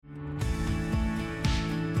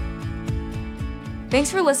Thanks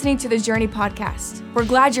for listening to the Journey podcast. We're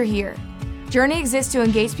glad you're here. Journey exists to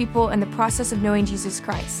engage people in the process of knowing Jesus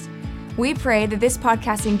Christ. We pray that this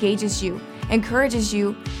podcast engages you, encourages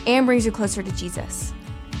you, and brings you closer to Jesus.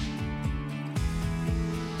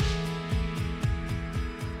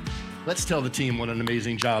 Let's tell the team what an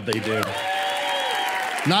amazing job they did.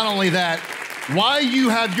 Not only that, while you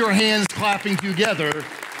have your hands clapping together,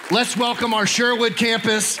 let's welcome our Sherwood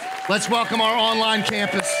campus. Let's welcome our online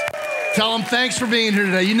campus. Tell them thanks for being here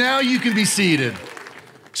today. Now you can be seated.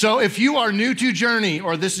 So if you are new to Journey,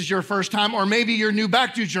 or this is your first time, or maybe you're new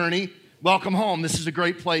back to Journey, welcome home. This is a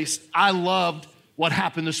great place. I loved what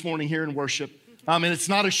happened this morning here in worship. And it's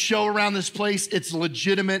not a show around this place. It's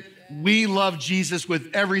legitimate. We love Jesus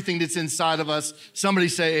with everything that's inside of us. Somebody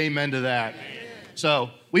say amen to that. Amen. So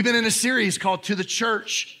we've been in a series called To the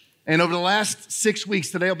Church. And over the last 6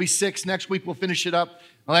 weeks, today will be 6. Next week, we'll finish it up.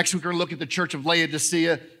 Next week, we're going to look at the church of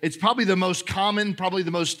Laodicea. It's probably the most common, probably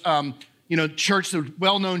the most, church, the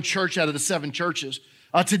well-known church out of the 7 churches.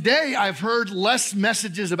 Today, I've heard less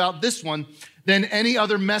messages about this one than any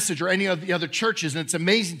other message or any of the other churches. And it's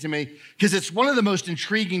amazing to me because it's one of the most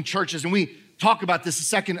intriguing churches. And we talk about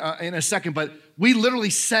this in a second, but we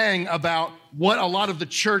literally sang about what a lot of the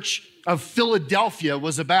church of Philadelphia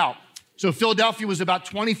was about. So Philadelphia was about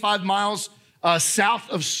 25 miles south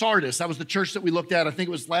of Sardis. That was the church that we looked at, I think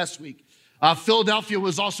it was last week. Philadelphia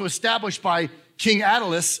was also established by King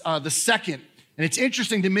Attalus II. And it's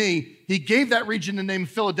interesting to me, he gave that region the name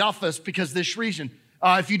Philadelphus because this region.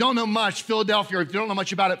 If you don't know much, Philadelphia, or if you don't know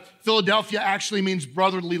much about it, Philadelphia actually means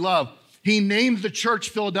brotherly love. He named the church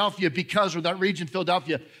Philadelphia because, or that region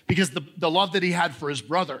Philadelphia, because the love that he had for his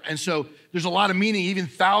brother. And so there's a lot of meaning, even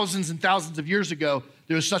thousands and thousands of years ago,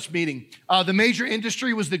 there was such meaning. The major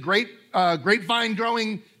industry was the grapevine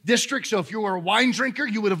growing district. So if you were a wine drinker,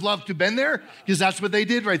 you would have loved to have been there because that's what they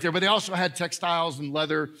did right there. But they also had textiles and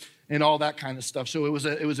leather and all that kind of stuff. So it was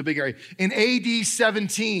a big area. In AD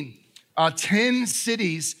 17, 10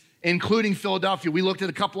 cities, including Philadelphia. We looked at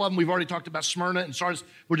a couple of them. We've already talked about Smyrna and Sardis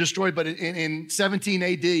were destroyed. But in 17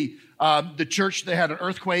 AD, the church, they had an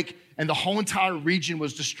earthquake and the whole entire region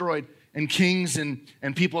was destroyed. And kings and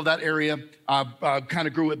people of that area kind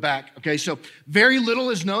of grew it back. Okay, so very little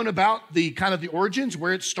is known about the kind of the origins,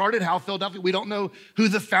 where it started, how Philadelphia. We don't know who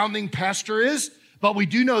the founding pastor is, but we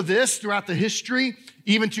do know this throughout the history,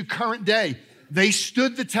 even to current day. They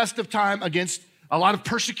stood the test of time against a lot of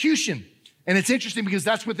persecution. And it's interesting because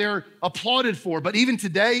that's what they're applauded for. But even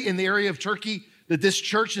today in the area of Turkey that this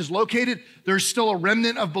church is located, there's still a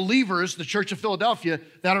remnant of believers, the Church of Philadelphia,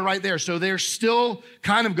 that are right there. So they're still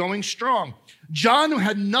kind of going strong. John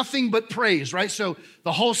had nothing but praise, right? So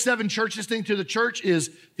the whole 7 churches thing to the church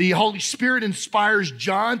is the Holy Spirit inspires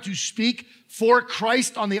John to speak for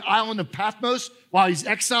Christ on the island of Patmos while he's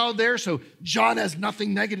exiled there. So John has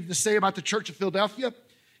nothing negative to say about the Church of Philadelphia.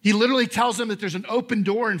 He literally tells them that there's an open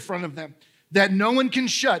door in front of them that no one can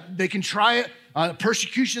shut. They can try it.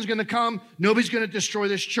 Persecution is going to come. Nobody's going to destroy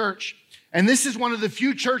this church. And this is one of the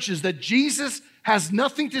few churches that Jesus has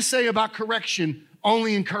nothing to say about correction,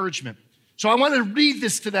 only encouragement. So I want to read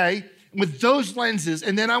this today with those lenses,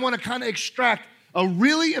 and then I want to kind of extract a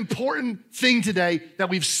really important thing today that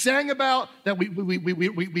we've sang about, that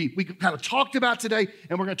we kind of talked about today,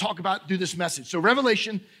 and we're going to talk about through this message. So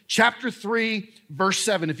Revelation chapter 3, verse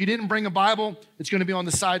 7. If you didn't bring a Bible, it's going to be on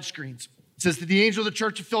the side screens. It says, to the angel of the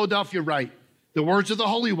church of Philadelphia write, the words of the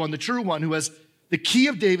Holy One, the true one, who has the key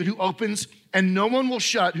of David, who opens and no one will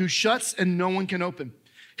shut, who shuts and no one can open.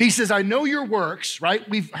 He says, I know your works, right?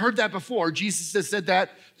 We've heard that before. Jesus has said that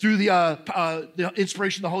through the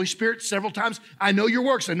inspiration of the Holy Spirit several times. I know your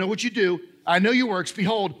works. I know what you do. I know your works.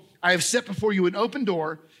 Behold, I have set before you an open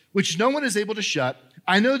door, which no one is able to shut.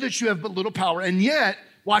 I know that you have but little power. And yet,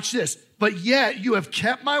 watch this, but yet you have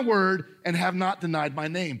kept my word and have not denied my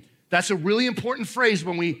name. That's a really important phrase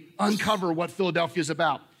when we uncover what Philadelphia is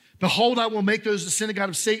about. Behold, I will make those the synagogue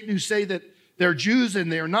of Satan who say that they're Jews and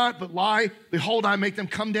they are not, but lie. Behold, I make them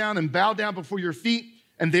come down and bow down before your feet,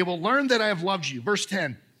 and they will learn that I have loved you. Verse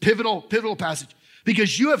 10, pivotal passage.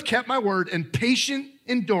 Because you have kept my word and patient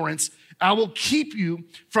endurance, I will keep you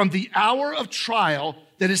from the hour of trial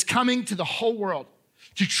that is coming to the whole world,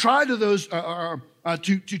 to try those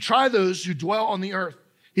who dwell on the earth.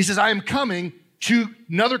 He says, I am coming. To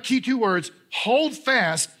another key 2 words, hold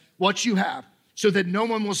fast what you have so that no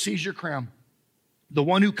one will seize your crown. The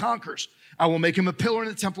one who conquers, I will make him a pillar in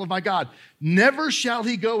the temple of my God. Never shall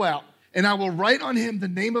he go out, and I will write on him the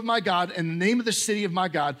name of my God and the name of the city of my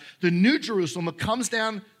God, the new Jerusalem that comes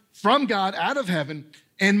down from God out of heaven,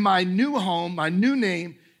 and my new home, my new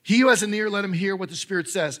name. He who has an ear, let him hear what the Spirit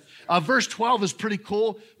says. Verse 12 is pretty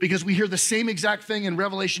cool because we hear the same exact thing in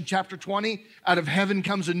Revelation chapter 20. Out of heaven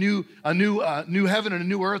comes a new heaven and a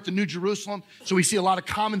new earth, a new Jerusalem. So we see a lot of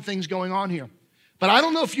common things going on here. But I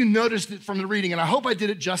don't know if you noticed it from the reading, and I hope I did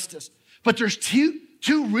it justice. But there's two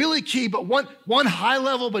really key, but one high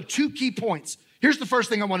level, but two key points. Here's the first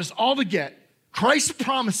thing I want us all to get. Christ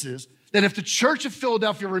promises that if the church of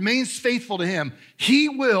Philadelphia remains faithful to him, he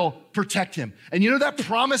will protect him. And you know that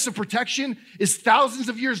promise of protection is thousands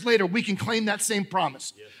of years later, we can claim that same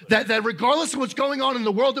promise. Yes, that regardless of what's going on in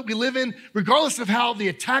the world that we live in, regardless of how the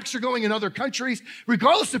attacks are going in other countries,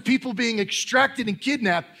 regardless of people being extracted and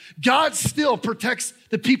kidnapped, God still protects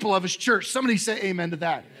the people of his church. Somebody say amen to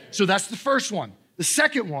that. Amen. So that's the first one. The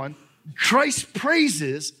second one, Christ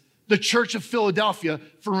praises the church of Philadelphia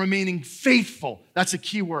for remaining faithful. That's a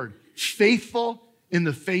key word. Faithful in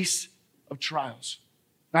the face of trials.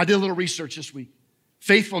 Now, I did a little research this week.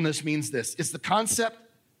 Faithfulness means this. It's the concept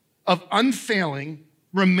of unfailing,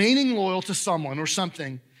 remaining loyal to someone or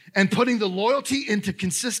something, and putting the loyalty into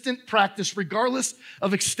consistent practice regardless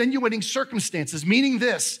of extenuating circumstances, meaning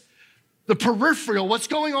this. The peripheral, what's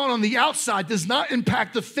going on the outside, does not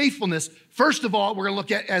impact the faithfulness. First of all, we're going to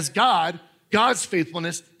look at as God's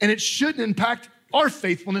faithfulness, and it shouldn't impact our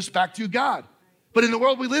faithfulness back to God. But in the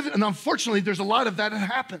world we live in, and unfortunately, there's a lot of that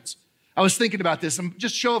happens. I was thinking about this, and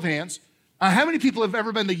just show of hands. How many people have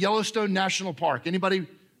ever been to Yellowstone National Park? Anybody?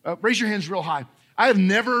 Raise your hands real high. I have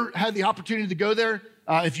never had the opportunity to go there.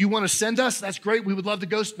 If you want to send us, that's great. We would love to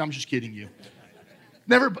go. No, I'm just kidding you.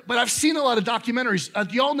 Never, but I've seen a lot of documentaries.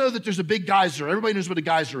 Do y'all know that there's a big geyser? Everybody knows what a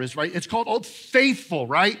geyser is, right? It's called Old Faithful,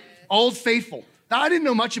 right? Old Faithful. Now, I didn't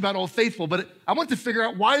know much about Old Faithful, but I wanted to figure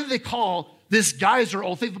out why do they call this geyser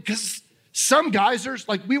Old Faithful? Because some geysers,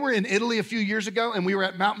 like we were in Italy a few years ago and we were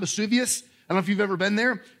at Mount Vesuvius. I don't know if you've ever been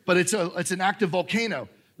there, but it's an active volcano.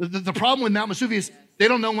 The problem with Mount Vesuvius, they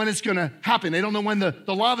don't know when it's gonna happen. They don't know when the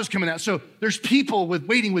lava's coming out. So there's people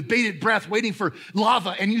waiting with bated breath, waiting for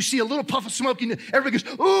lava, and you see a little puff of smoke and everybody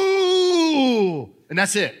goes, ooh, and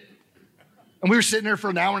that's it. And we were sitting there for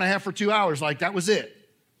an hour and a half or 2 hours, like that was it.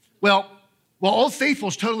 Well, Old Faithful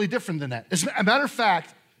is totally different than that. As a matter of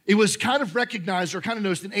fact, it was kind of recognized or kind of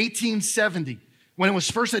noticed in 1870 when it was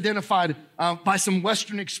first identified by some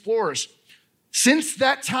Western explorers. Since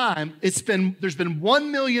that time, there's been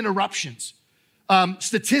 1 million eruptions.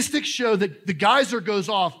 Statistics show that the geyser goes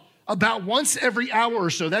off about once every hour or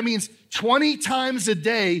so. That means 20 times a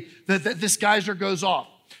day that this geyser goes off.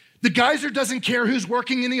 The geyser doesn't care who's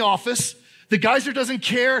working in the office. The geyser doesn't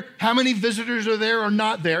care how many visitors are there or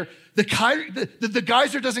not there. The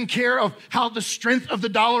geyser doesn't care of how the strength of the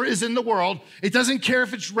dollar is in the world. It doesn't care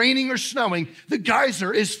if it's raining or snowing. The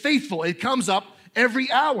geyser is faithful. It comes up every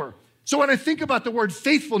hour. So when I think about the word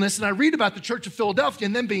faithfulness and I read about the church of Philadelphia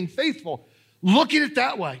and them being faithful, look at it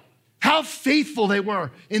that way. How faithful they were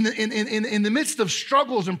in the midst of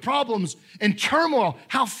struggles and problems and turmoil.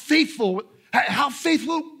 How faithful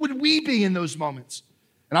would we be in those moments?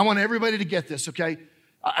 And I want everybody to get this, okay?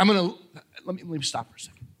 Let me stop for a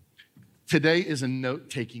second. Today is a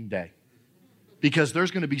note-taking day because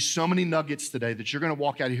there's going to be so many nuggets today that you're going to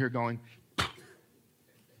walk out of here going,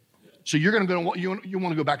 so you want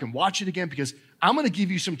to go back and watch it again because I'm going to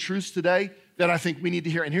give you some truths today that I think we need to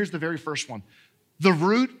hear. And here's the very first one. The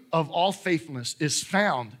root of all faithfulness is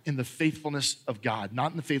found in the faithfulness of God,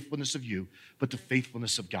 not in the faithfulness of you, but the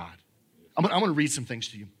faithfulness of God. I'm going to read some things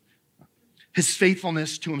to you. His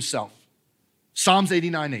faithfulness to himself. Psalms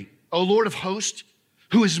 89:8. O Lord of hosts,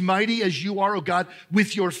 who is mighty as you are, O God,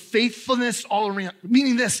 with your faithfulness all around.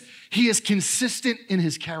 Meaning this, he is consistent in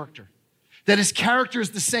his character. That his character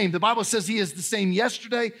is the same. The Bible says he is the same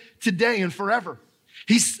yesterday, today, and forever.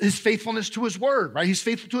 His faithfulness to his word, right? He's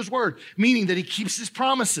faithful to his word, meaning that he keeps his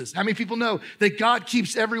promises. How many people know that God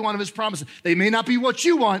keeps every one of his promises? They may not be what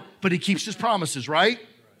you want, but he keeps his promises, right?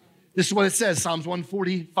 This is what it says, Psalms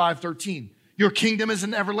 145:13. Your kingdom is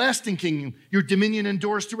an everlasting kingdom. Your dominion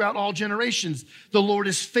endures throughout all generations. The Lord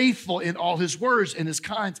is faithful in all his words and is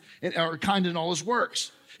kind in all his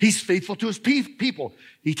works. He's faithful to his people.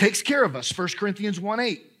 He takes care of us. 1 Corinthians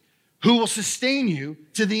 1:8. Who will sustain you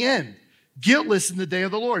to the end? Guiltless in the day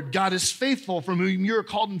of the Lord. God is faithful, from whom you are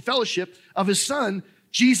called in fellowship of his Son,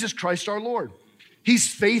 Jesus Christ our Lord. He's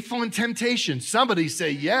faithful in temptation. Somebody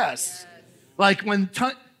say yes. Like I'm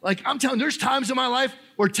telling you, there's times in my life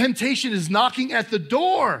where temptation is knocking at the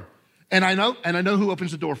door. And I know who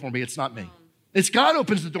opens the door for me. It's not me. It's God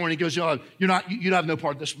opens the door and he goes, you have no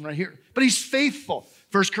part of this one right here. But he's faithful.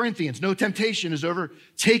 1 Corinthians, no temptation has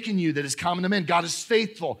overtaken you that is common to men. God is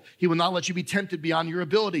faithful. He will not let you be tempted beyond your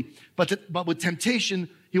ability. But with temptation,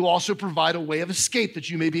 he will also provide a way of escape that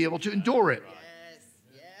you may be able to endure it.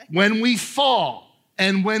 When we fall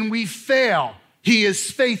and when we fail, he is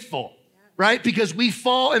faithful, right? Because we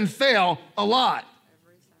fall and fail a lot.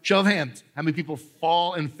 Show of hands. How many people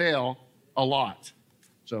fall and fail a lot?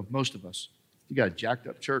 So most of us. You got a jacked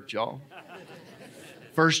up church, y'all.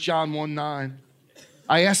 1 John 1:9.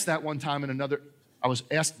 I asked that one time I was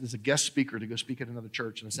asked as a guest speaker to go speak at another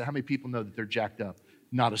church. And I said, how many people know that they're jacked up?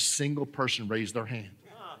 Not a single person raised their hand.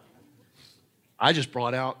 I just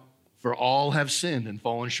brought out, for all have sinned and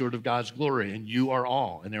fallen short of God's glory, and you are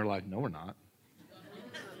all. And they're like, no, we're not.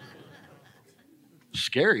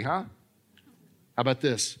 Scary, huh? How about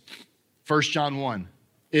this? 1 John 1.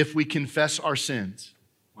 If we confess our sins,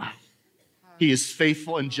 wow. He is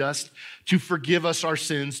faithful and just to forgive us our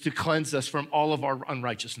sins, to cleanse us from all of our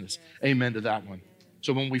unrighteousness. Amen to that one.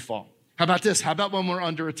 So when we fall. How about this? How about when we're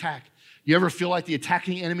under attack? You ever feel like the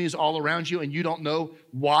attacking enemy is all around you and you don't know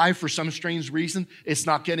why for some strange reason it's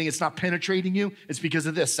not penetrating you? It's because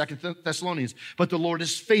of this, 2 Thessalonians. But the Lord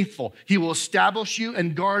is faithful. He will establish you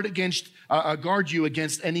and guard you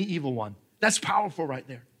against any evil one. That's powerful right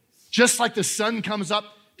there. Just like the sun comes up.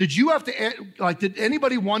 Did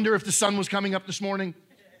anybody wonder if the sun was coming up this morning?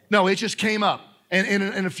 No, it just came up. And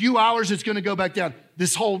in a few hours, it's gonna go back down.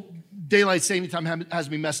 This whole daylight saving time has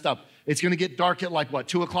me messed up. It's gonna get dark at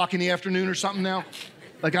 2 o'clock in the afternoon or something now?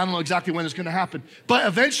 I don't know exactly when it's gonna happen. But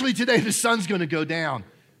eventually today, the sun's gonna go down.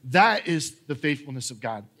 That is the faithfulness of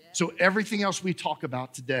God. So everything else we talk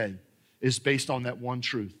about today is based on that one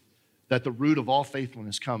truth, that the root of all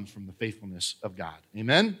faithfulness comes from the faithfulness of God.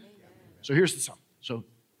 Amen? So here's the sum. So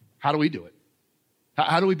how do we do it?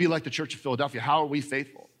 How do we be like the Church of Philadelphia? How are we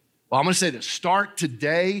faithful? Well, I'm gonna say this, start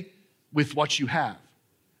today with what you have.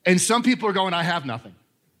 And some people are going, I have nothing.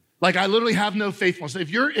 I literally have no faithfulness.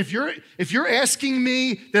 If you're asking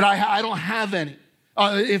me that I don't have any,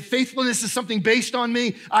 if faithfulness is something based on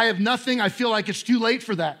me, I have nothing, I feel like it's too late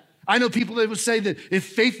for that. I know people that would say that if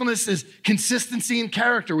faithfulness is consistency in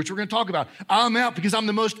character, which we're gonna talk about, I'm out because I'm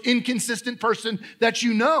the most inconsistent person that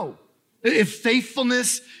you know. If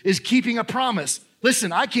faithfulness is keeping a promise,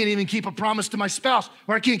 listen, I can't even keep a promise to my spouse,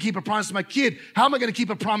 or I can't keep a promise to my kid. How am I gonna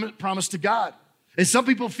keep a promise to God? And some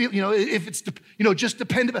people feel, if it's, just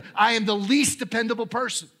dependable, I am the least dependable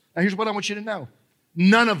person. Now, here's what I want you to know.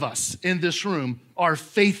 None of us in this room are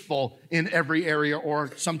faithful in every area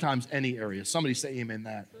or sometimes any area. Somebody say amen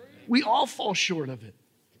that. We all fall short of it.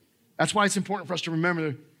 That's why it's important for us to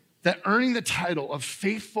remember that earning the title of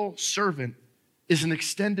faithful servant is an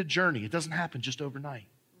extended journey. It doesn't happen just overnight.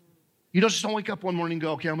 You just don't wake up one morning and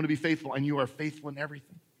go, okay, I'm gonna be faithful, and you are faithful in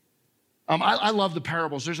everything. I love the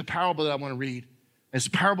parables. There's a parable that I wanna read. It's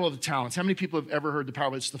the parable of the talents. How many people have ever heard the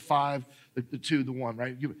parable? It's the 5, the 2, the 1,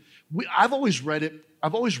 right? I've always read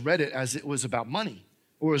it as it was about money,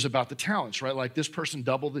 or it was about the talents, right? Like this person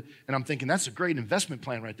doubled it, and I'm thinking that's a great investment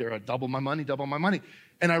plan right there. I double my money.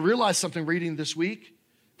 And I realized something reading this week,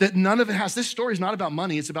 that none of it has, this story is not about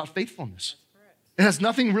money, it's about faithfulness. It has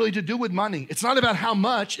nothing really to do with money. It's not about how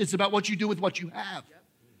much, it's about what you do with what you have.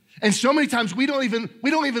 And so many times we don't even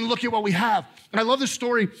look at what we have. And I love the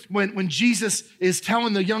story when Jesus is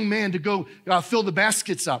telling the young man to go fill the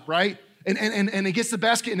baskets up, right? And he gets the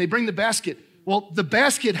basket and they bring the basket. Well, the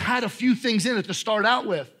basket had a few things in it to start out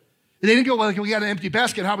with. And they didn't go, well, we got an empty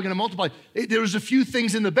basket, how are we gonna multiply? There was a few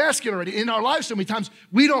things in the basket already. In our lives, so many times,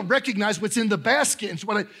 we don't recognize what's in the basket. And so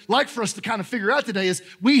what I'd like for us to kind of figure out today is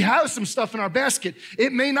we have some stuff in our basket.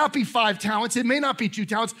 It may not be 5 talents, it may not be 2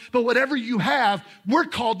 talents, but whatever you have, we're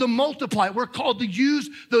called to multiply. We're called to use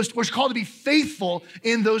those, we're called to be faithful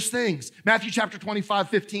in those things. Matthew chapter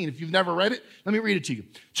 25:15, if you've never read it, let me read it to you.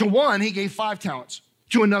 To one, he gave 5 talents.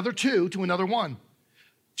 To another 2, to another 1.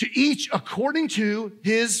 To each according to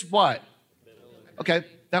his what? Okay,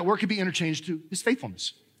 that word could be interchanged to his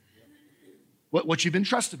faithfulness. What you've been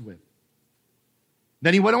trusted with.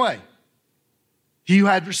 Then he went away. He who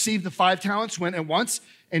had received the 5 talents went at once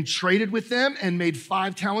and traded with them and made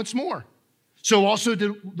 5 talents more. So also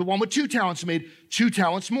did the one with 2 talents, made 2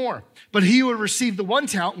 talents more. But he who had received the 1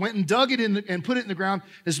 talent went and dug it in and put it in the ground.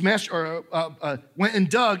 His master went and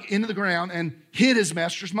dug into the ground and hid his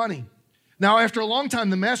master's money. Now, after a long time,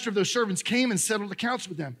 the master of those servants came and settled accounts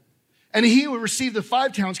with them. And he who received the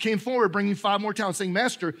 5 talents came forward, bringing 5 more talents, saying,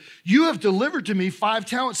 Master, you have delivered to me 5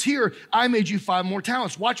 talents. Here, I made you 5 more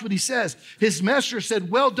talents. Watch what he says. His master said,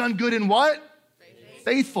 well done, good and what?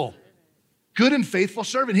 Faithful. Good and faithful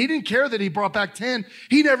servant. He didn't care that he brought back 10.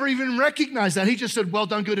 He never even recognized that. He just said, well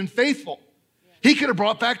done, good and faithful. He could have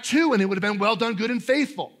brought back 2 and it would have been well done, good and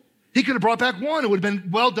faithful. He could have brought back 1. It would have been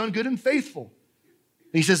well done, good and faithful.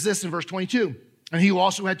 He says this in verse 22. And he who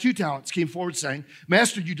also had 2 talents came forward saying,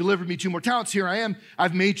 Master, you delivered me 2 more talents. Here I am.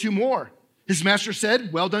 I've made 2 more. His master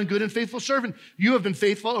said, well done, good and faithful servant. You have been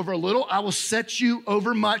faithful over a little. I will set you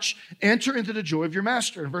over much. Enter into the joy of your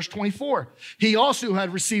master. In verse 24, he also who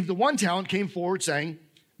had received the 1 talent came forward saying,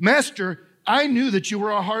 Master, I knew that you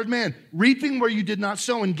were a hard man, reaping where you did not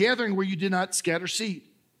sow and gathering where you did not scatter seed.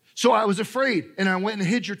 So I was afraid, and I went and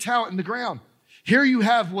hid your talent in the ground. Here you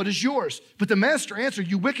have what is yours. But the master answered,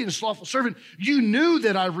 you wicked and slothful servant, you knew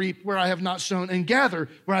that I reap where I have not sown and gather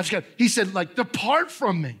where I've scattered. He said, depart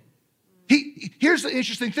from me. Here's the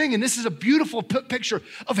interesting thing, and this is a beautiful picture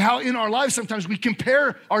of how in our lives sometimes we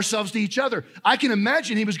compare ourselves to each other. I can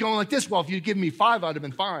imagine he was going like this, well, if you'd given me 5, I'd have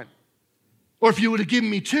been fine. Or if you would have given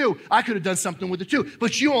me 2, I could have done something with the 2.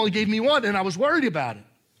 But you only gave me 1, and I was worried about it.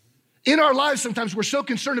 In our lives, sometimes we're so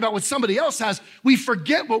concerned about what somebody else has, we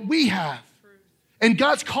forget what we have. And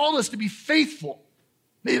God's called us to be faithful.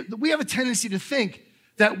 We have a tendency to think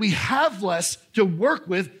that we have less to work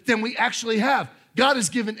with than we actually have. God has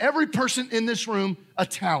given every person in this room a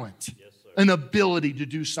talent, an ability to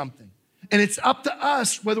do something. And it's up to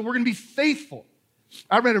us whether we're going to be faithful.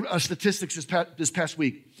 I read a statistics this past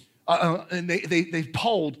week, and they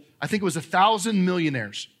polled, I think it was 1,000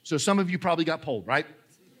 millionaires. So some of you probably got polled, right?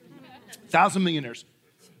 1,000 millionaires.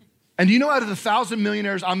 And do you know out of the 1,000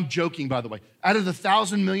 millionaires, I'm joking, by the way, out of the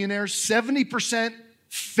 1,000 millionaires, 70%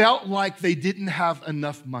 felt like they didn't have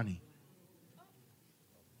enough money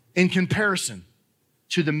in comparison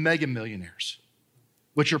to the mega millionaires,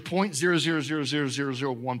 which are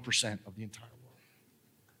 0.0000001% of the entire world.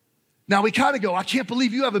 Now we kind of go, I can't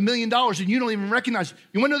believe you have $1 million and you don't even recognize.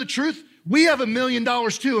 You want to know the truth? We have $1 million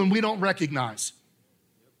too and we don't recognize.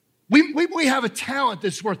 We have a talent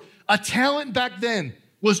that's worth, a talent back then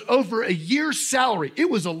was over a year's salary. It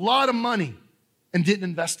was a lot of money and didn't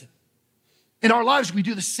invest it. In our lives, we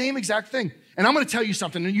do the same exact thing. And I'm going to tell you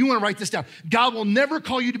something, and you want to write this down. God will never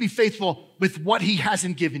call you to be faithful with what he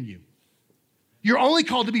hasn't given you. You're only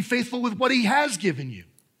called to be faithful with what he has given you.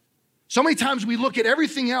 So many times we look at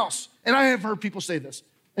everything else, and I have heard people say this.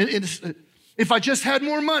 If I just had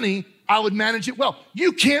more money, I would manage it well.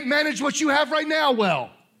 You can't manage what you have right now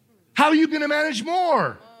well. How are you going to manage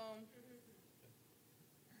more?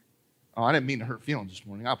 Oh, I didn't mean to hurt feelings this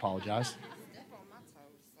morning. I apologize.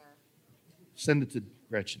 Send it to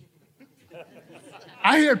Gretchen.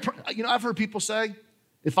 I've heard people say,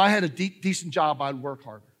 if I had a decent job, I'd work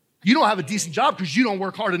harder. You don't have a decent job because you don't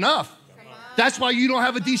work hard enough. That's why you don't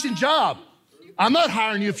have a decent job. I'm not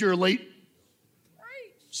hiring you if you're a late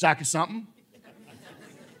sack of something.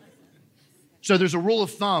 So there's a rule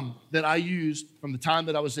of thumb that I used from the time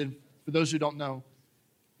that I was in, for those who don't know,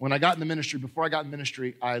 when I got in the ministry, before I got in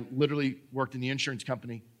ministry, I literally worked in the insurance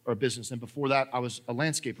company or business. And before that, I was a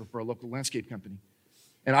landscaper for a local landscape company.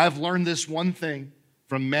 And I've learned this one thing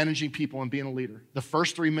from managing people and being a leader. The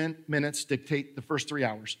first 3 minutes dictate the first 3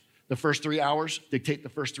 hours. The first 3 hours dictate the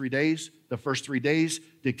first 3 days. The first 3 days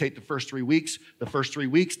dictate the first 3 weeks. The first 3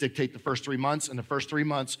 weeks dictate the first 3 months. And the first 3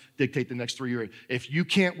 months dictate the next 3 years. If you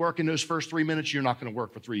can't work in those first 3 minutes, you're not going to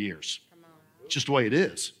work for 3 years. It's just the way it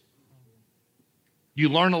is. You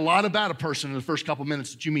learn a lot about a person in the first couple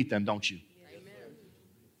minutes that you meet them, don't you? Amen.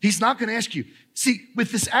 He's not going to ask you. See,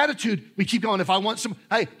 with this attitude, we keep going, if I want some,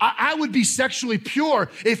 hey, I would be sexually pure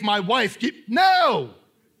if my wife, no,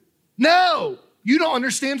 you don't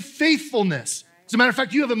understand faithfulness. As a matter of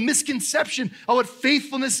fact, you have a misconception of what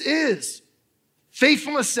faithfulness is.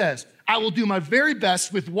 Faithfulness says, I will do my very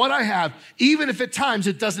best with what I have, even if at times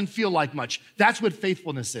it doesn't feel like much. That's what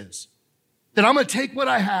faithfulness is. That I'm going to take what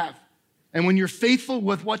I have. And when you're faithful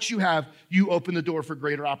with what you have, you open the door for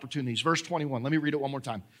greater opportunities. Verse 21, let me read it one more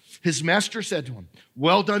time. His master said to him,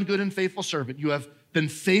 well done, good and faithful servant. You have been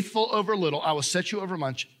faithful over little. I will set you over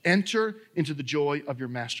much. Enter into the joy of your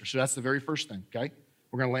master. So that's the very first thing, okay?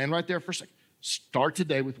 We're going to land right there for a second. Start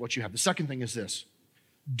today with what you have. The second thing is this.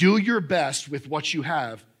 Do your best with what you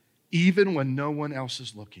have, even when no one else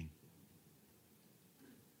is looking.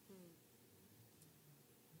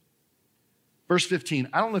 Verse 15,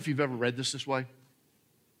 I don't know if you've ever read this way.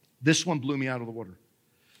 This one blew me out of the water.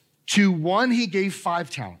 To one he gave 5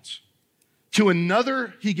 talents. To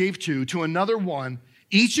another he gave 2. To another 1,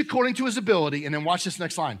 each according to his ability. And then watch this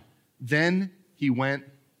next line. Then he went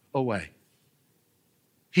away.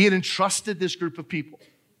 He had entrusted this group of people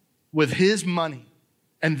with his money,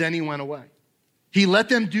 and then he went away. He let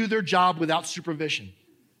them do their job without supervision.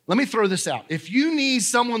 Let me throw this out. If you need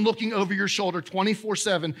someone looking over your shoulder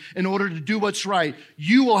 24/7 in order to do what's right,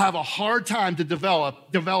 you will have a hard time to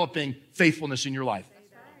developing faithfulness in your life.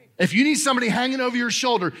 If you need somebody hanging over your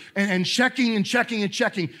shoulder and checking,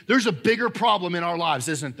 there's a bigger problem in our lives,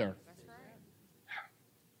 isn't there?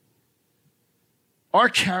 Our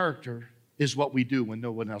character is what we do when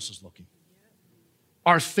no one else is looking.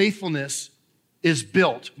 Our faithfulness is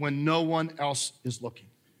built when no one else is looking.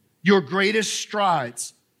 Your greatest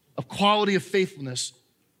strides of quality of faithfulness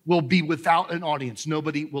will be without an audience.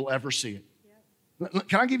 Nobody will ever see it.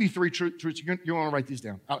 Can I give you 3 truths? You want to write these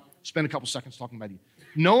down. I'll spend a couple seconds talking about you.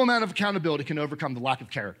 No amount of accountability can overcome the lack of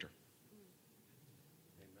character.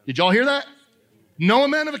 Did y'all hear that? No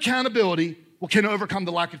amount of accountability can overcome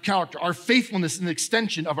the lack of character. Our faithfulness is an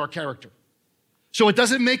extension of our character. So it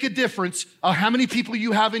doesn't make a difference how many people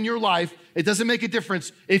you have in your life. It doesn't make a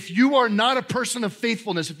difference. If you are not a person of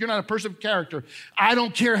faithfulness, if you're not a person of character, I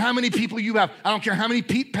don't care how many people you have. I don't care how many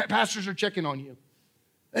pastors are checking on you.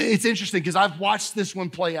 It's interesting because I've watched this one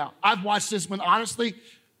play out. I've watched this one, honestly,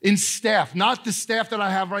 in staff, not the staff that I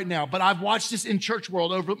have right now, but I've watched this in church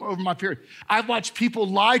world over my period. I've watched people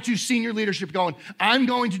lie to senior leadership going, I'm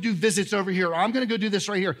going to do visits over here, or I'm going to go do this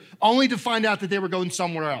right here, only to find out that they were going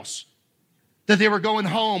somewhere else. That they were going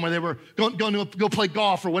home, or they were going to go play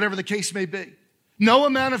golf, or whatever the case may be. No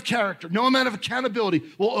amount of character, no amount of accountability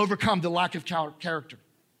will overcome the lack of character.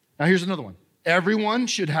 Now here's another one. Everyone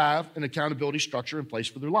should have an accountability structure in place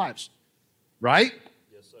for their lives, right?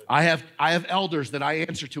 Yes, sir. I have elders that I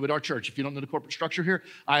answer to at our church. If you don't know the corporate structure here,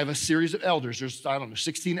 I have a series of elders. There's,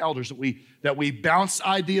 16 elders that we bounce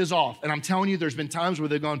ideas off. And I'm telling you, there's been times where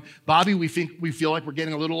they're going, Bobby, we feel like we're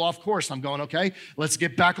getting a little off course. I'm going, okay, let's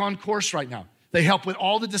get back on course right now. They help with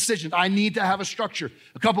all the decisions. I need to have a structure.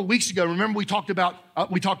 A couple of weeks ago, remember we talked about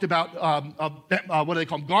what do they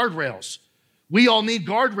call them? Guardrails. We all need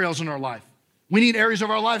guardrails in our life. We need areas of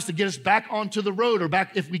our lives to get us back onto the road, or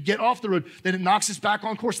back, if we get off the road, then it knocks us back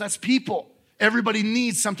on course. That's people. Everybody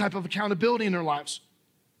needs some type of accountability in their lives.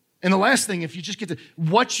 And the last thing, if you just get to,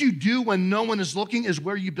 what you do when no one is looking is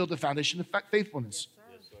where you build the foundation of faithfulness.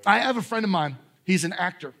 Yes, I have a friend of mine, he's an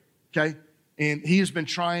actor, okay? And he has been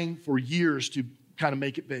trying for years to kind of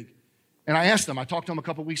make it big. And I asked him, I talked to him a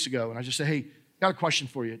couple weeks ago, and I just said, hey, got a question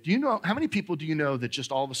for you. Do you know, how many people do you know that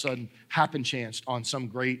just all of a sudden happen chanced on some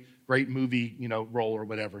great movie, role or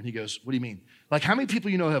whatever? And he goes, what do you mean? Like, how many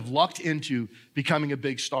people you know have lucked into becoming a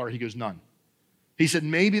big star? He goes, none. He said,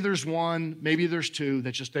 maybe there's one, maybe there's two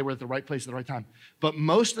that just they were at the right place at the right time. But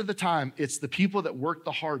most of the time, it's the people that work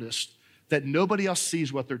the hardest that nobody else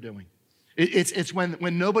sees what they're doing. It's when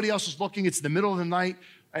nobody else is looking, it's the middle of the night.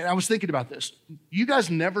 And I was thinking about this. You guys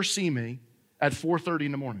never see me at 4:30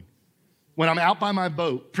 in the morning when I'm out by my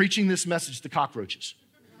boat preaching this message to cockroaches.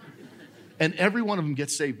 And every one of them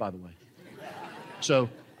gets saved, by the way. So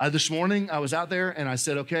this morning, I was out there and I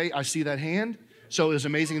said, okay, I see that hand. So it was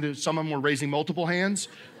amazing that some of them were raising multiple hands,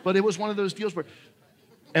 but it was one of those deals where,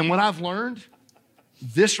 and what I've learned,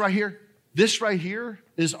 this right here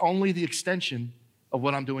is only the extension of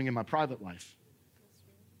what I'm doing in my private life.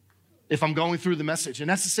 If I'm going through the message. And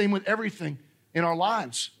that's the same with everything in our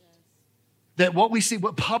lives. That what we see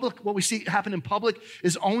happen in public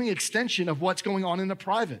is only an extension of what's going on in the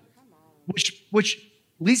private. Which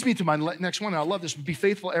leads me to my next one, and I love this. Be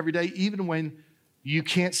faithful every day, even when you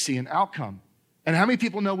can't see an outcome. And how many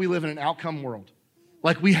people know we live in an outcome world?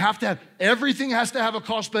 Like everything has to have a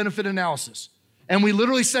cost-benefit analysis. And we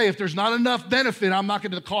literally say, if there's not enough benefit,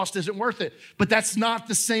 the cost isn't worth it. But that's not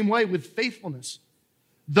the same way with faithfulness.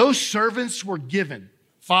 Those servants were given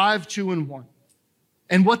 5, 2, and 1.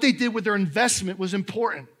 And what they did with their investment was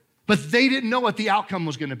important, but they didn't know what the outcome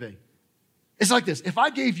was going to be. It's like this. If I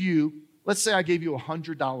gave you, let's say I gave you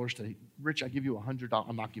 $100 today. Rich, I give you $100.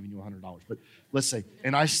 I'm not giving you $100, but let's say,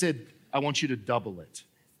 and I said, I want you to double it.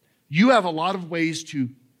 You have a lot of ways to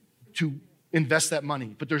invest that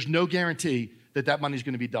money, but there's no guarantee that money is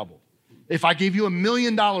going to be doubled. If I gave you $1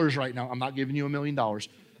 million right now, I'm not giving you $1 million.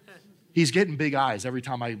 He's getting big eyes every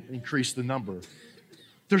time I increase the number.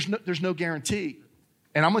 There's no guarantee.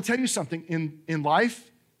 And I'm going to tell you something. In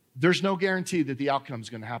life, there's no guarantee that the outcome is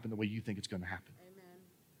going to happen the way you think it's going to happen. Amen.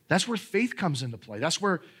 That's where faith comes into play. That's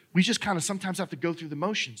where we just kind of sometimes have to go through the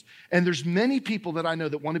motions. And there's many people that I know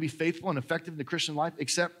that want to be faithful and effective in the Christian life,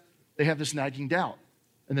 except they have this nagging doubt.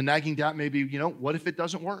 And the nagging doubt may be, what if it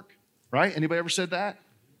doesn't work? Right? Anybody ever said that?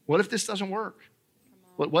 What if this doesn't work?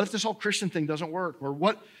 What if this whole Christian thing doesn't work? Or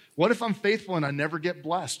what if I'm faithful and I never get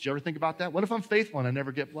blessed? Do you ever think about that? What if I'm faithful and I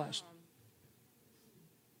never get blessed?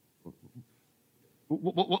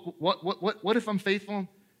 What if I'm faithful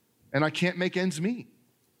and I can't make ends meet?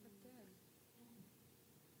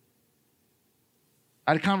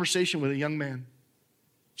 I had a conversation with a young man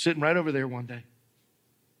sitting right over there one day.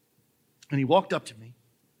 And he walked up to me. And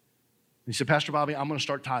he said, Pastor Bobby, I'm going to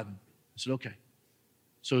start tithing. I said, okay.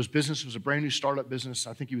 So his business was a brand new startup business.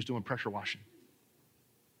 I think he was doing pressure washing.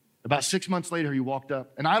 About 6 months later, he walked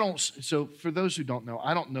up. And so for those who don't know,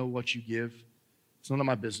 I don't know what you give. It's none of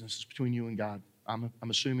my business. It's between you and God. I'm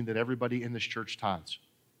assuming that everybody in this church tithes.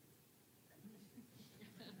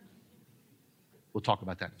 We'll talk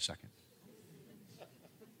about that in a second.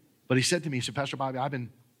 But he said to me, he said, Pastor Bobby, I've been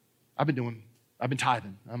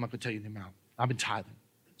tithing. I'm not going to tell you the amount. I've been tithing.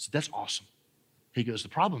 I said, that's awesome. He goes, the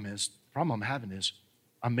problem I'm having is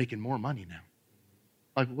I'm making more money now.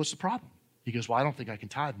 Like, what's the problem? He goes, well, I don't think I can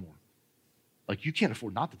tithe more. Like, you can't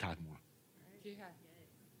afford not to tithe more. Yeah.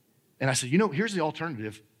 And I said, here's the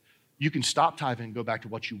alternative. You can stop tithing and go back to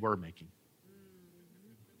what you were making.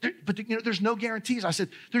 But there's no guarantees. I said,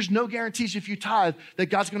 there's no guarantees if you tithe that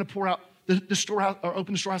God's going to pour out the storehouse or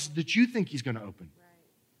open the storehouse that you think he's going to open.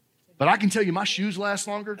 Right. But I can tell you, my shoes last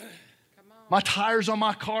longer. My tires on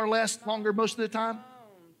my car last longer most of the time.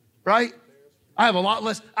 Right? I have a lot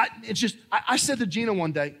less. I said to Gina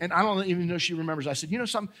one day, and I don't even know if she remembers. I said,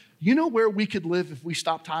 something? You know where we could live if we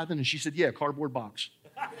stopped tithing? And she said, yeah, a cardboard box.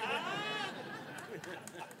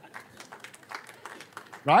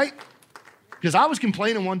 Right? Because I was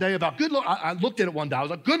complaining one day about, good Lord, I looked at it one day. I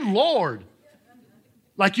was like, good Lord.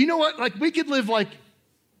 Like, you know what? Like, we could live like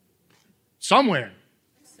somewhere.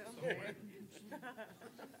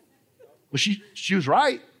 Well, she was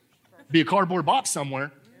right. Be a cardboard box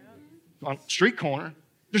somewhere on a street corner.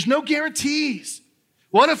 There's no guarantees.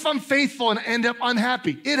 What if I'm faithful and end up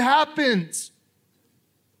unhappy? It happens.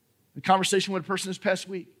 The conversation with a person this past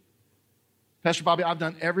week. Pastor Bobby, I've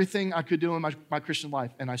done everything I could do in my Christian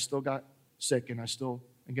life, and I still got sick, and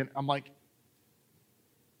I'm like,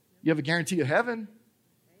 you have a guarantee of heaven?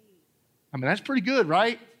 I mean, that's pretty good,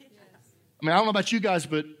 right? Yes. I mean, I don't know about you guys,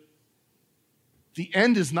 but the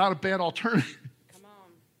end is not a bad alternative. Come on.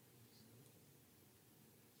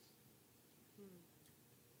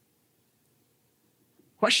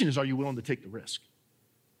 Question is, are you willing to take the risk?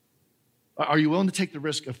 Are you willing to take the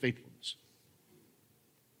risk of faithfulness?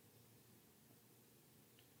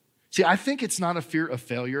 See, I think it's not a fear of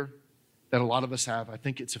failure that a lot of us have. I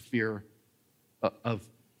think it's a fear of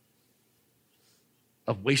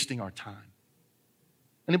wasting our time.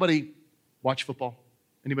 Anybody watch football?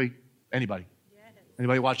 Anybody? Yes.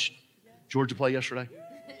 Anybody watch Georgia play yesterday?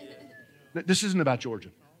 This isn't about Georgia.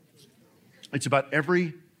 It's about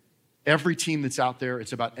every team that's out there.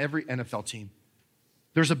 It's about every NFL team.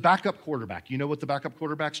 There's a backup quarterback. You know what the backup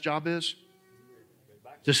quarterback's job is?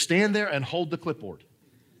 To stand there and hold the clipboard.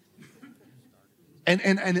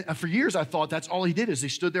 And for years I thought that's all he did is he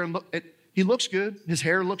stood there and he looks good. His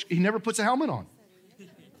hair he never puts a helmet on.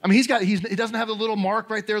 I mean, he doesn't have the little mark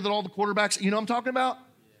right there that all the quarterbacks, you know what I'm talking about?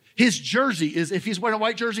 His jersey is, if he's wearing a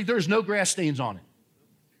white jersey, there's no grass stains on it.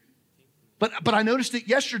 But I noticed it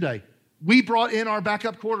yesterday. We brought in our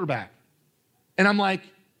backup quarterback. And I'm like,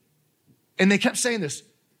 and they kept saying this.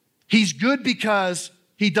 He's good because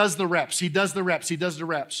he does the reps. He does the reps. He does the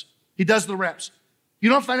reps. He does the reps. You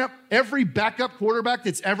don't find out every backup quarterback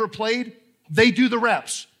that's ever played, they do the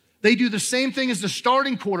reps. They do the same thing as the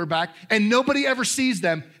starting quarterback, and nobody ever sees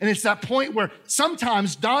them. And it's that point where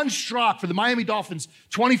sometimes Don Strock for the Miami Dolphins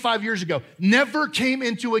 25 years ago never came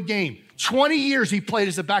into a game. 20 years he played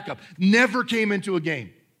as a backup, never came into a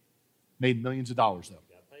game. Made millions of dollars, though.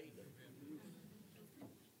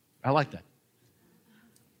 I like that.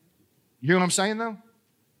 You hear what I'm saying, though?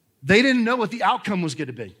 They didn't know what the outcome was going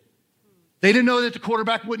to be. They didn't know that the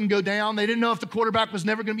quarterback wouldn't go down. They didn't know if the quarterback was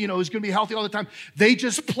never going to be, was going to be healthy all the time. They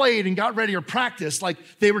just played and got ready or practiced like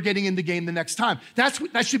they were getting in the game the next time.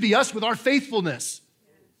 That should be us with our faithfulness.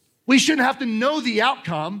 We shouldn't have to know the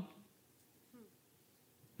outcome.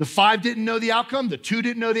 The 5 didn't know the outcome. The 2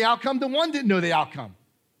 didn't know the outcome. The 1 didn't know the outcome.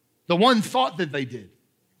 The 1 thought that they did.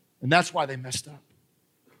 And that's why they messed up.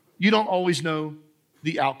 You don't always know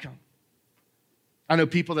the outcome. I know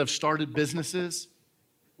people that have started businesses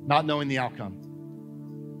not knowing the outcome,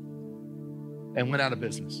 and went out of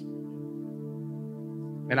business.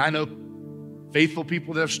 And I know faithful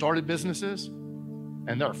people that have started businesses,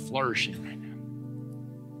 and they're flourishing right now.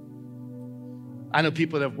 I know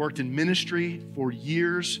people that have worked in ministry for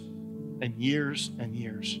years and years and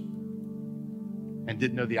years and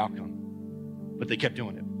didn't know the outcome, but they kept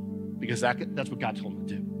doing it because that's what God told them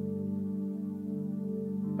to do.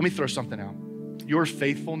 Let me throw something out. Your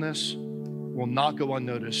faithfulness will not go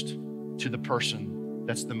unnoticed to the person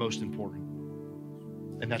that's the most important,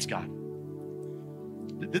 and that's God.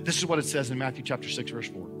 This is what it says in Matthew chapter 6, verse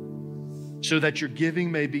 4. So that your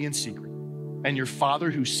giving may be in secret, and your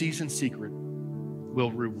Father who sees in secret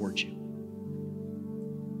will reward you.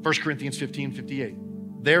 1 Corinthians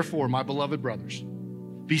 15:58. Therefore, my beloved brothers,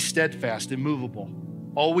 be steadfast, immovable,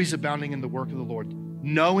 always abounding in the work of the Lord,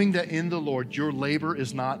 knowing that in the Lord your labor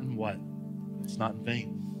is not in what? It's not in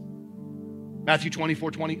vain. Matthew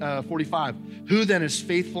 45. Who then is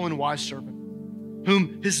faithful and wise servant,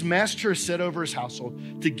 whom his master has set over his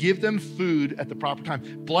household to give them food at the proper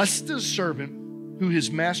time? Blessed is the servant who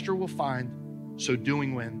his master will find so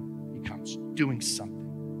doing when he comes, doing something.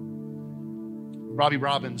 Robbie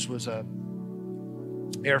Robbins was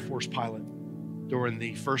an Air Force pilot during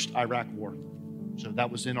the first Iraq War. So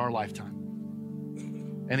that was in our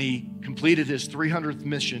lifetime. And he completed his 300th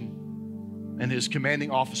mission, and his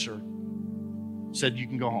commanding officer said, you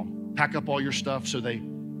can go home. Pack up all your stuff. So they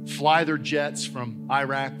fly their jets from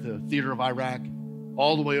Iraq, the theater of Iraq,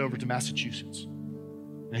 all the way over to Massachusetts.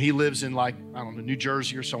 And he lives in New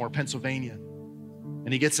Jersey or somewhere, Pennsylvania.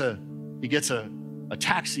 And he gets a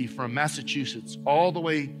taxi from Massachusetts all the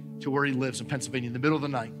way to where he lives in Pennsylvania in the middle of the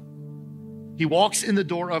night. He walks in the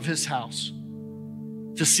door of his house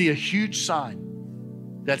to see a huge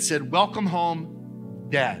sign that said, welcome home,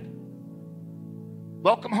 Dad.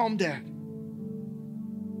 Welcome home, Dad.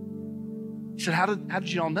 He said, how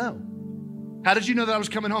did you all know? How did you know that I was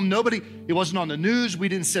coming home? It wasn't on the news. We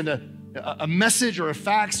didn't send a message or a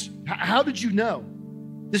fax. How did you know?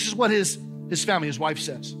 This is what his family, his wife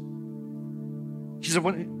says. She said,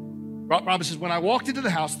 Robin says, when I walked into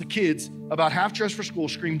the house, the kids, about half dressed for school,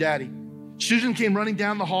 screamed, Daddy. Susan came running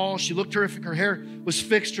down the hall. She looked terrific. Her hair was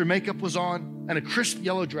fixed. Her makeup was on, and a crisp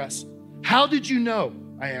yellow dress. How did you know?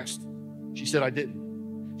 I asked. She said, I didn't.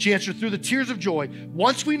 She answered, through the tears of joy.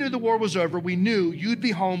 Once we knew the war was over, we knew you'd be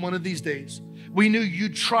home one of these days. We knew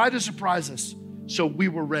you'd try to surprise us, so we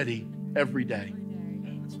were ready every day.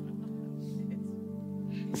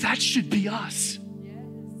 That should be us.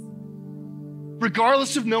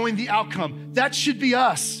 Regardless of knowing the outcome, that should be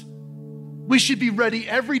us. We should be ready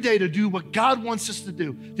every day to do what God wants us to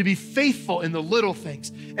do, to be faithful in the little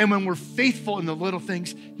things. And when we're faithful in the little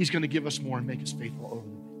things, he's going to give us more and make us faithful over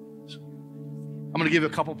the big things. I'm going to give you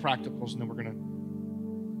a couple practicals, and then we're going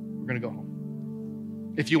to go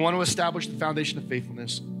home. If you want to establish the foundation of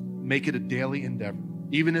faithfulness, make it a daily endeavor,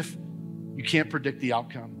 even if you can't predict the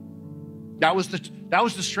outcome. That was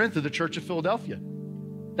the strength of the Church of Philadelphia.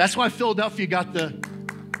 That's why Philadelphia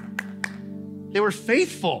they were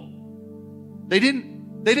faithful. They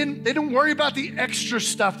didn't worry about the extra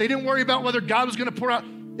stuff. They didn't worry about whether God was going to pour out.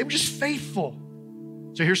 They were just faithful.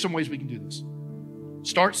 So here's some ways we can do this.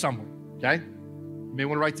 Start somewhere, okay? You may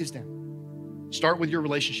want to write these down. Start with your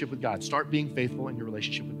relationship with God. Start being faithful in your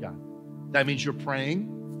relationship with God. That means you're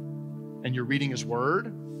praying and you're reading his word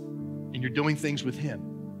and you're doing things with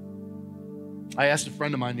him. I asked a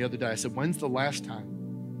friend of mine the other day, I said, when's the last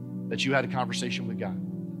time that you had a conversation with God?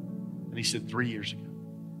 And he said, 3 years ago.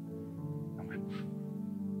 I went,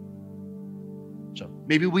 so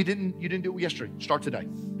maybe you didn't do it yesterday. Start today.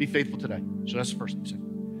 Be faithful today. So that's the first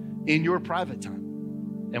thing. In your private time.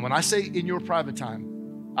 And when I say in your private time,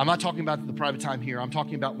 I'm not talking about the private time here. I'm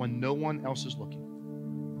talking about when no one else is looking.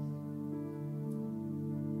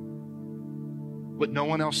 What no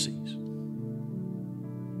one else sees.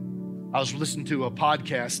 I was listening to a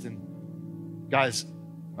podcast, and guy's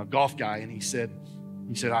a golf guy, and he said,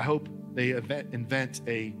 I hope they invent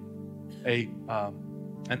an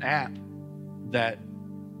app that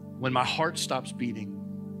when my heart stops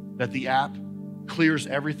beating, that the app clears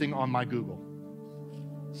everything on my Google.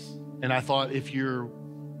 And I thought, if you're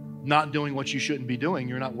not doing what you shouldn't be doing,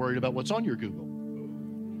 you're not worried about what's on your Google.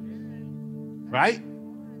 Right?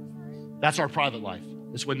 That's our private life.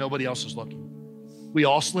 It's when nobody else is looking. We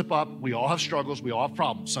all slip up. We all have struggles. We all have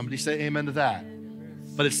problems. Somebody say amen to that.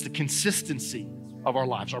 But it's the consistency of our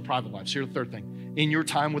lives, our private lives. Here's the third thing. In your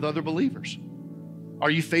time with other believers, are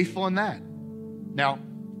you faithful in that? Now,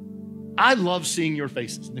 I love seeing your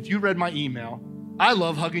faces. And if you read my email, I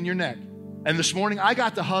love hugging your neck. And this morning, I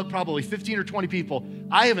got to hug probably 15 or 20 people.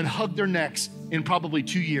 I haven't hugged their necks in probably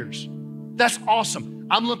 2 years. That's awesome.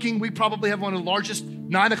 We probably have one of the largest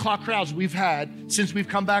 9 o'clock crowds we've had since we've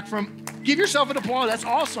come back from. Give yourself an applause. That's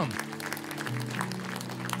awesome.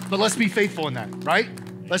 But let's be faithful in that, right?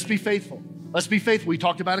 Let's be faithful. Let's be faithful. We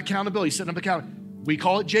talked about accountability, setting up accountability. We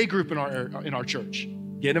call it J group in our church.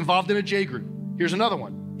 Get involved in a J group. Here's another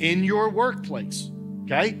one. In your workplace,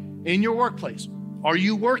 okay? In your workplace. Are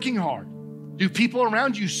you working hard? Do people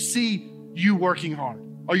around you see you working hard?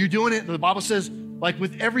 Are you doing it? The Bible says, like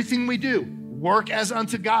with everything we do, work as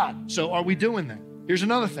unto God. So are we doing that? Here's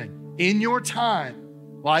another thing. In your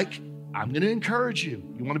time, like, I'm going to encourage you.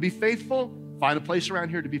 You want to be faithful? Find a place around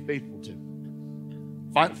here to be faithful to.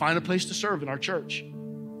 Find a place to serve in our church.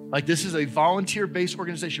 Like, this is a volunteer-based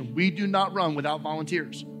organization. We do not run without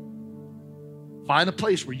volunteers. Find a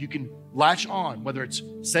place where you can latch on, whether it's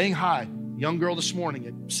saying hi, young girl this morning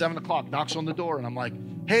at 7 o'clock knocks on the door, and I'm like,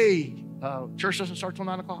 hey, church doesn't start till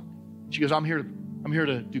 9 o'clock. She goes, I'm here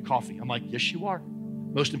to do coffee. I'm like, yes, you are.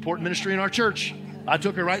 Most important ministry in our church. I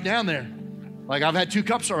took her right down there. Like, I've had 2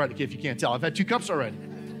 cups already, if you can't tell. I've had 2 cups already.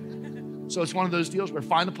 So it's one of those deals where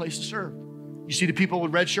find a place to serve. You see the people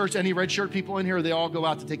with red shirts, any red shirt people in here, they all go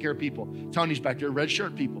out to take care of people. Tony's back there, red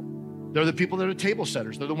shirt people. They're the people that are table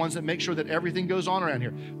setters. They're the ones that make sure that everything goes on around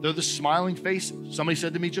here. They're the smiling faces. Somebody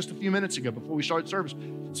said to me just a few minutes ago before we started service,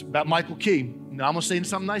 it's about Michael Key. Now, I'm going to say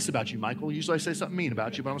something nice about you, Michael. Usually I say something mean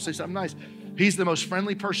about you, but I'm going to say something nice. He's the most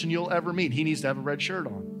friendly person you'll ever meet. He needs to have a red shirt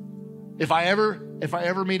on. If I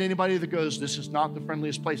ever meet anybody that goes, this is not the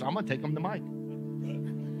friendliest place, I'm going to take them to Mike.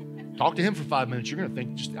 Talk to him for 5 minutes. You're going to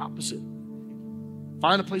think just the opposite.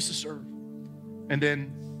 Find a place to serve. And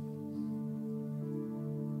then,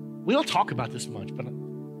 we don't talk about this much, but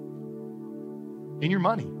in your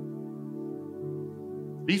money,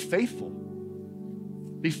 be faithful.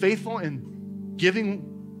 Be faithful in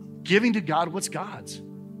giving to God what's God's.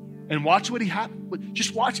 And watch what he happens.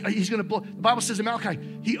 Just watch. He's going to blow. The Bible says in Malachi,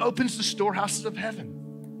 he opens the storehouses of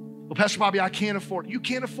heaven. Well, Pastor Bobby, I can't afford it. You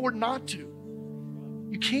can't afford not to.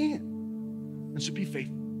 You can't. And so be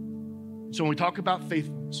faithful. So when we talk about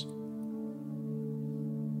faithfulness,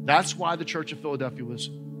 that's why the church of Philadelphia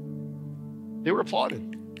they were applauded.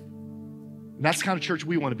 And that's the kind of church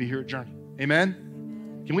we want to be here at Journey.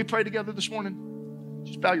 Amen? Can we pray together this morning?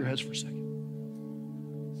 Just bow your heads for a second.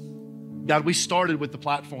 God, we started with the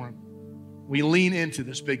platform. We lean into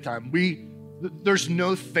this big time. There's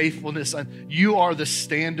no faithfulness. You are the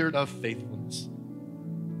standard of faithfulness.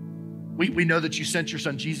 We know that you sent your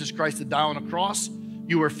son, Jesus Christ, to die on a cross.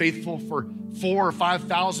 You were faithful for 4,000 or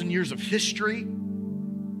 5,000 years of history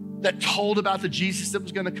that told about the Jesus that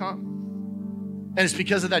was going to come. And it's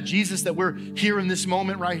because of that Jesus that we're here in this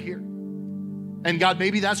moment right here. And God,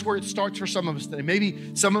 maybe that's where it starts for some of us today.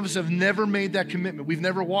 Maybe some of us have never made that commitment. We've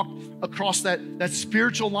never walked across that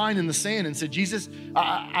spiritual line in the sand and said, Jesus,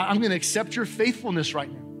 I'm going to accept your faithfulness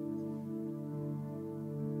right now.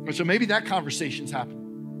 And so maybe that conversation's happened.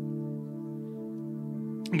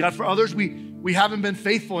 And God, for others, we haven't been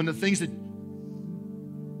faithful in the things that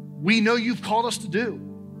we know you've called us to do.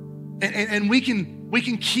 And we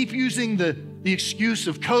can keep using the excuse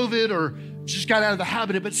of COVID or just got out of the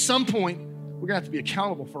habit of it. But at some point, we're going to have to be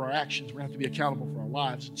accountable for our actions. We're going to have to be accountable for our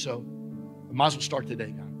lives. And so we might as well start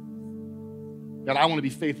today, God. God, I want to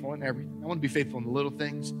be faithful in everything. I want to be faithful in the little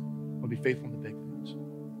things. I want to be faithful in the big things.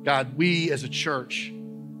 God, we as a church,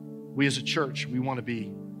 we want to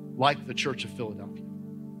be like the church of Philadelphia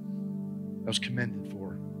that was commended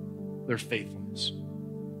for their faithfulness.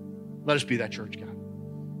 Let us be that church, God.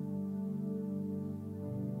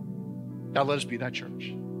 God, let us be that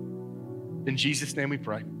church. In Jesus' name we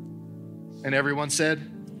pray. And everyone said,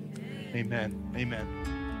 amen. Amen.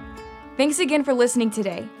 Thanks again for listening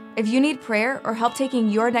today. If you need prayer or help taking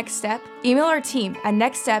your next step, email our team at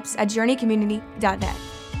nextsteps@journeycommunity.net.